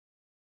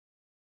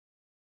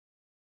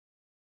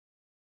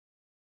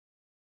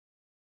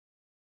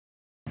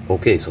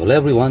Okay, so hello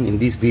everyone, in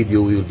this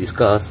video we will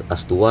discuss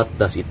as to what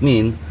does it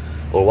mean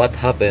or what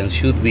happens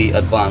should we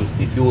advance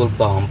the fuel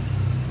pump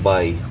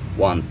by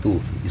one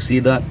tooth. You see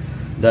that?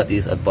 That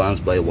is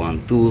advanced by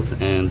one tooth,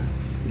 and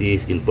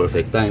this in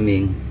perfect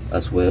timing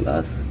as well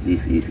as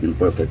this is in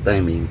perfect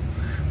timing.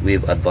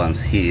 We've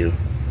advanced here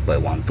by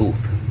one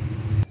tooth.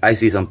 I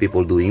see some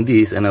people doing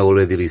this, and I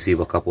already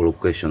received a couple of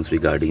questions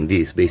regarding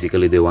this.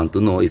 Basically, they want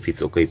to know if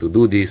it's okay to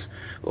do this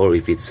or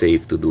if it's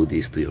safe to do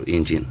this to your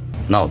engine.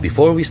 Now,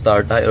 before we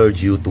start, I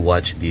urge you to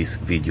watch these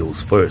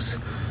videos first.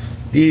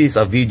 This is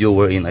a video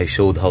wherein I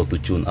showed how to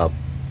tune up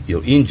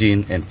your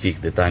engine and fix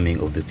the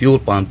timing of the fuel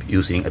pump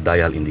using a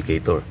dial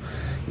indicator.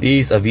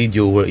 This is a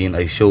video wherein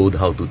I showed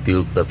how to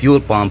tilt the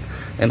fuel pump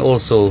and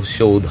also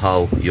showed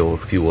how your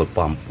fuel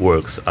pump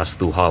works as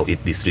to how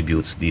it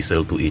distributes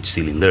diesel to each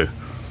cylinder.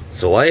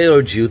 So I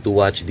urge you to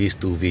watch these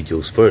two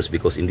videos first,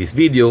 because in this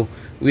video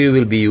we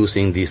will be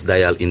using this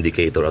dial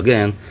indicator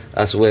again,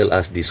 as well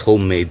as this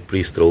homemade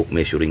pre-stroke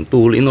measuring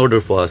tool, in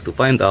order for us to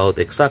find out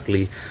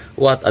exactly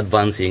what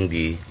advancing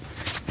the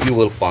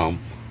fuel pump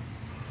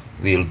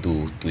will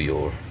do to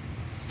your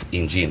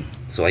engine.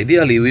 So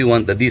ideally we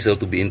want the diesel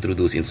to be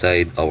introduced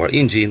inside our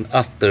engine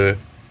after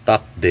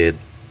top dead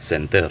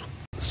center.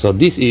 So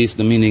this is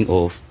the meaning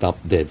of top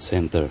dead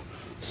center.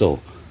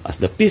 So as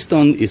the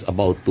piston is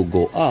about to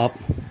go up,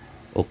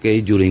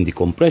 okay, during the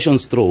compression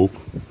stroke,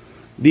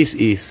 this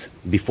is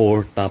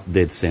before top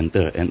dead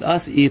center, and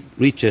as it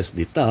reaches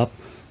the top,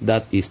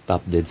 that is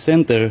top dead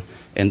center,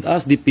 and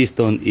as the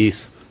piston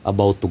is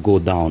about to go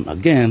down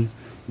again,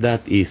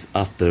 that is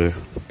after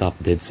top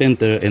dead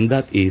center, and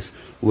that is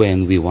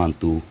when we want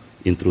to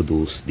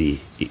introduce the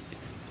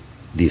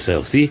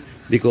diesel. See,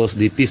 because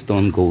the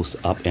piston goes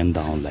up and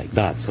down like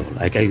that. So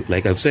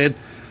like I've said,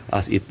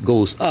 as it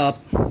goes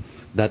up,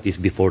 that is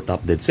before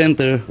top dead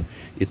center,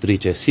 it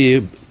reaches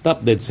here,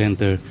 top dead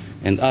center,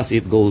 and as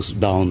it goes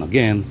down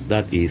again,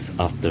 that is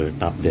after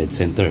top dead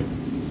center.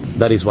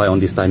 That is why on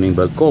this timing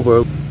belt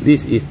cover,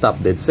 this is top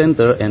dead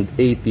center and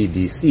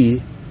ATDC,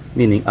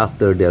 meaning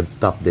after the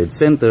top dead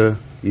center,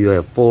 you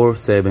have 4,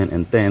 7,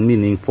 and 10,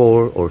 meaning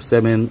 4 or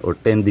 7 or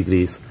 10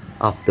 degrees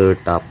after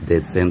top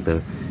dead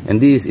center.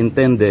 And this is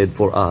intended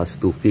for us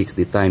to fix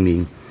the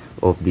timing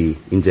of the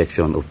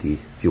injection of the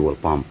fuel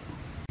pump.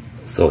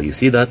 So you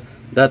see that?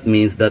 That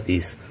means that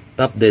is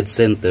top dead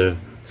center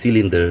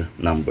cylinder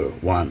number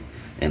 1.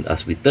 And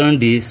as we turn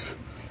this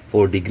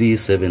 4 degrees,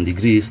 7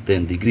 degrees,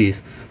 10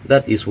 degrees,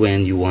 that is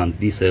when you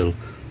want diesel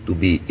to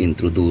be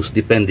introduced,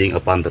 depending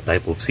upon the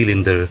type of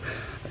cylinder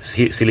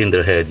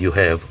head you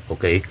have,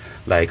 okay,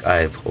 like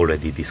I've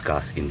already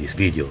discussed in this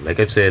video. Like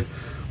I've said,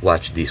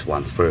 watch this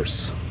one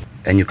first.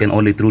 And you can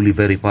only truly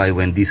verify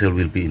when diesel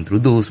will be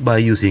introduced by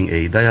using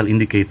a dial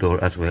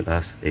indicator as well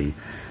as a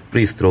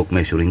pre-stroke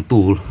measuring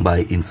tool by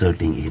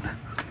inserting it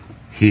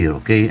here,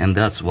 okay? And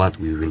that's what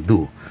we will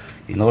do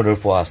in order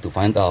for us to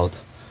find out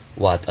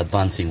what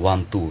advancing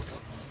one tooth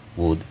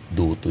would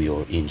do to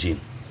your engine,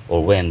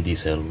 or when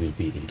diesel will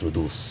be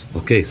introduced.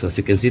 Okay, so as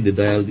you can see, the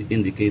dial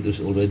indicator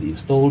is already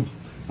installed.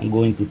 I'm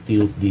going to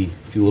tilt the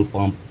fuel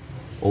pump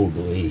all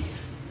the way,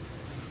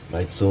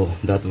 right? So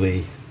that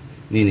way,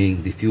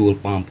 meaning the fuel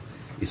pump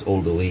is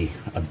all the way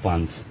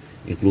advanced,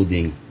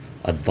 including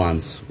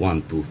advanced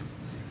one tooth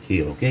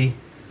here, okay?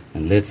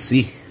 And let's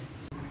see.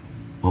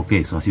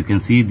 Okay, so as you can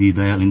see, the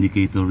dial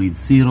indicator reads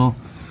 0.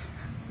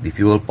 The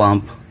fuel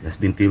pump has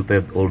been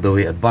tilted all the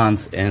way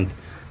advanced, and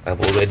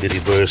I've already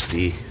reversed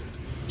the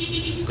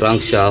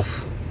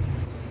crankshaft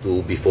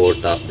to before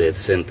top dead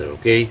center,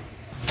 okay?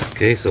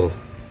 Okay, so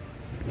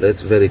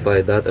let's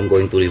verify that. I'm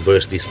going to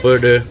reverse this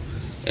further,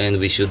 and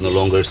we should no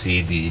longer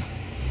see the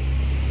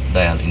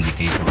dial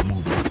indicator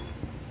moving.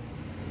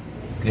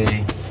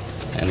 Okay,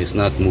 and it's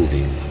not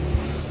moving.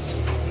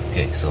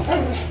 Okay, so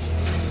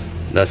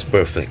that's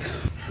perfect.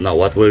 Now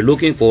what we're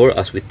looking for,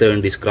 as we turn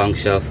this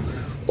crankshaft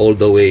all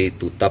the way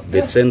to top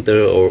dead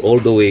center or all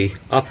the way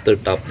after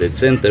top dead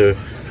center,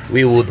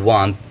 we would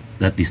want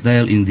that this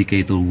dial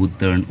indicator would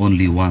turn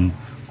only one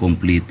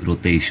complete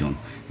rotation.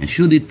 And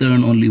should it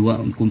turn only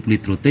one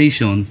complete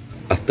rotation,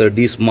 after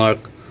this mark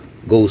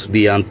goes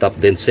beyond top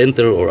dead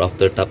center or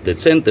after top dead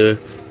center,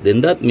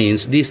 then that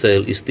means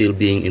diesel is still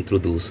being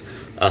introduced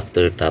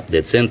after top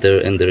dead center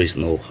and there is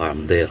no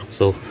harm there.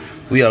 So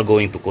we are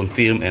going to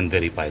confirm and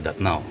verify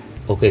that now.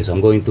 Okay, so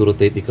I'm going to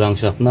rotate the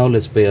crankshaft now.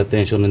 Let's pay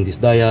attention on this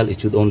dial. It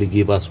should only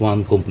give us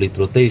one complete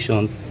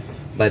rotation.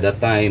 By the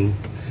time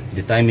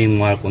the timing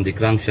mark on the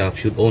crankshaft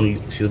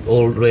should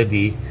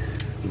already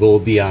go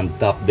beyond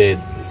top dead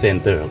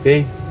center,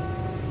 okay?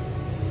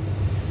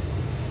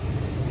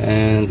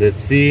 And let's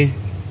see.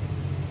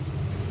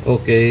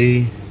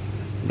 Okay,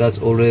 that's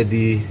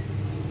already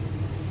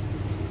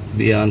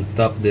beyond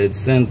top dead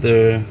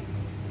center.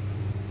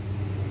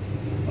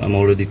 I'm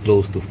already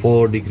close to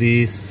 4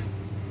 degrees,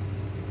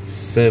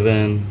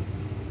 7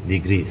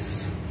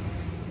 degrees.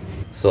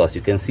 So as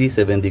you can see,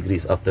 7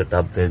 degrees after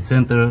top dead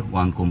center,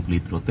 one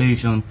complete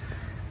rotation,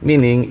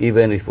 meaning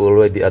even if we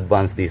already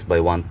advanced this by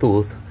one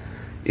tooth,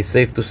 it's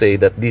safe to say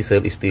that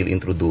diesel is still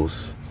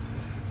introduced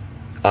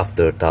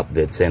after top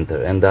dead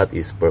center, and that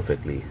is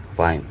perfectly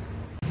fine.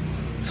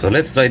 So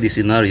let's try this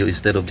scenario.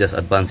 Instead of just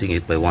advancing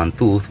it by 1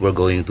 tooth, we're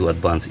going to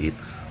advance it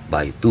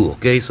by 2.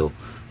 Okay, so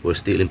we're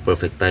still in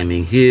perfect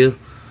timing here,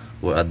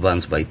 we're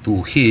advanced by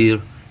 2 here,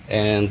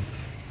 and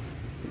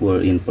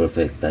we're in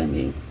perfect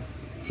timing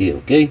here.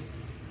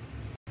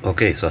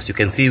 Okay, so as you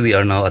can see, we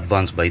are now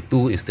advanced by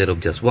 2 instead of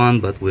just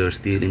 1, but we're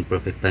still in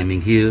perfect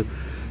timing here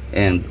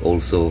and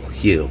also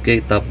here.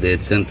 Okay, top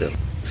dead center.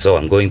 So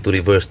I'm going to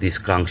reverse this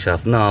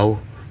crankshaft now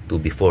to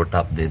before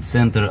top dead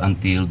center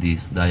until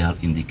this dial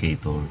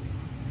indicator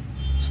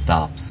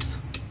stops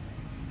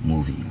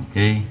moving.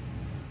 Okay,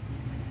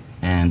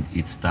 and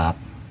it stopped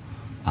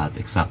at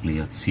exactly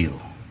at 0.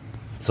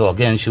 So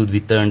again, should we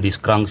turn this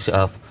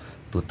crankshaft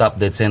to top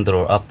dead center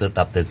or after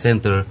top dead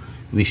center,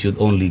 we should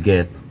only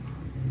get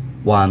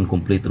 1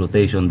 complete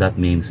rotation. That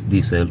means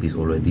diesel is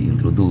already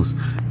introduced,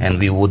 and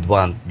we would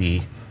want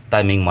the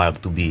timing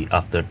mark to be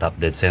after top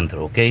dead center.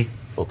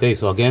 Okay,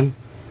 so again,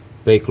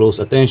 pay close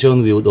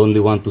attention. We would only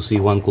want to see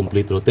 1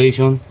 complete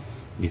rotation.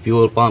 The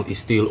fuel pump is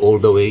still all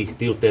the way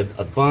tilted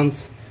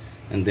advance,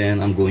 and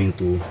then I'm going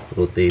to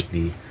rotate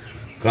the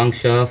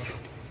crankshaft.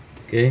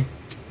 Okay,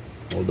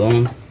 hold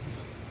on,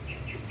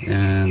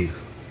 and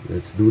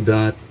let's do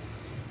that.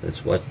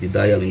 Let's watch the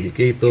dial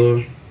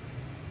indicator,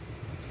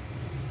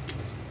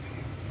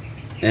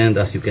 and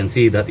as you can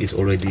see, that is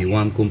already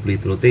 1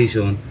 complete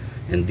rotation,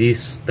 and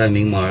this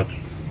timing mark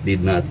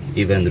did not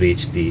even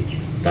reach the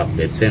top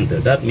dead center.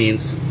 That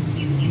means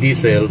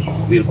diesel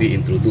will be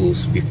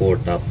introduced before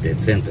top dead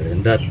center,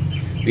 and that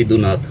we do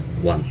not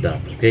want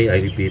that. Okay, I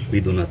repeat, we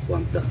do not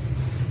want that.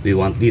 We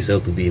want diesel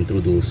to be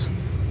introduced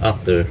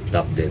after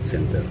top dead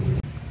center.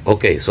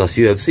 Okay, so as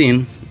you have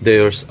seen,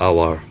 there's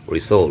our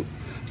result.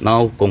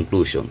 Now,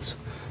 conclusions.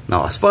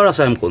 Now, as far as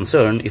I'm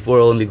concerned, if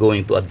we're only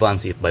going to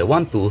advance it by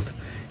 1 tooth,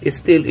 it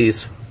still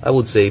is, I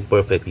would say,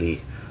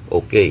 perfectly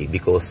okay,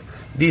 because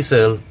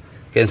diesel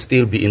can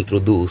still be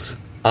introduced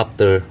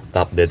after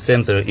top dead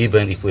center,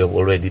 even if we have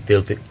already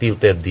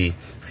tilted the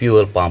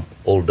fuel pump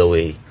all the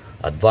way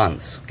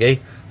advanced. Okay,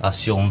 as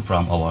shown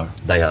from our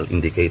dial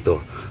indicator.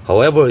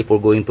 However, if we're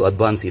going to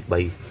advance it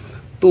by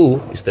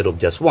 2 instead of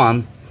just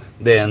 1,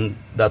 then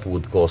that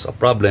would cause a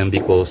problem,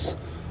 because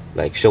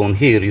like shown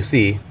here, you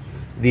see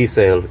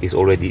diesel is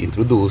already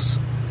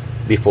introduced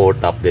before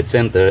top dead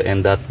center,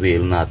 and that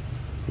will not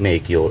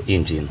make your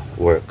engine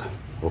work.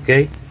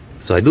 Okay,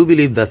 so I do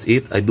believe that's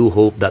it. I do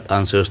hope that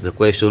answers the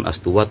question as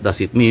to what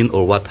does it mean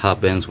or what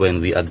happens when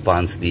we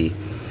advance the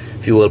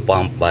fuel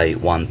pump by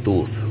 1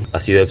 tooth.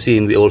 As you have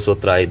seen, we also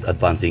tried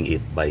advancing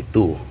it by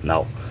 2.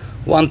 Now,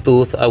 1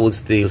 tooth, I would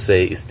still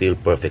say, is still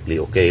perfectly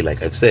okay.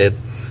 Like I've said,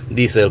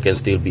 diesel can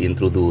still be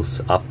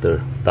introduced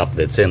after top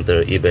dead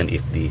center, even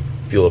if the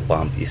fuel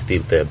pump is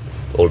tilted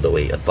all the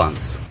way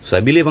advanced. So I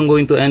believe I'm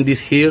going to end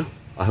this here.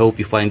 I hope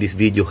you find this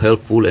video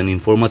helpful and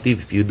informative.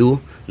 If you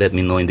do, let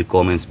me know in the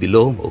comments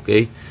below.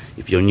 Okay,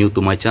 if you're new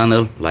to my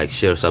channel, like,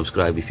 share,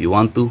 subscribe if you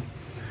want to,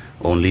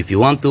 only if you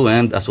want to,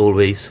 and as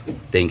always,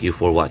 thank you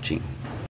for watching.